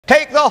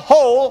Take the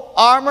whole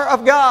armor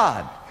of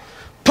God.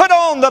 Put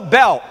on the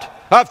belt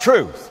of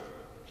truth.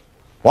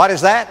 What is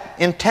that?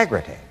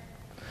 Integrity.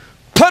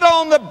 Put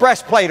on the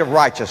breastplate of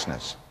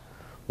righteousness.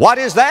 What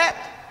is that?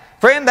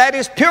 Friend, that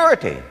is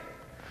purity.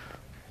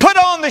 Put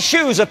on the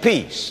shoes of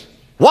peace.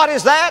 What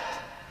is that?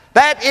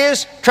 That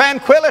is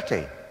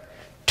tranquility.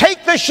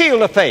 Take the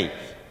shield of faith.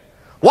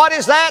 What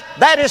is that?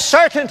 That is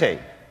certainty.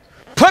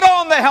 Put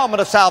on the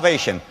helmet of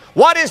salvation.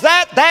 What is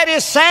that? That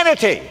is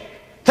sanity.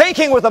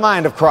 Thinking with the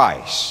mind of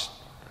Christ.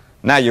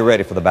 Now you're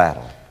ready for the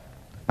battle.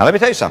 Now let me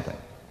tell you something.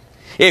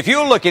 If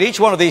you look at each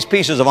one of these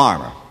pieces of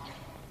armor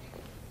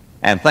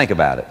and think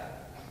about it,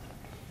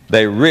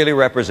 they really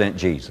represent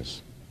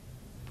Jesus.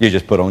 You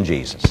just put on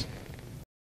Jesus.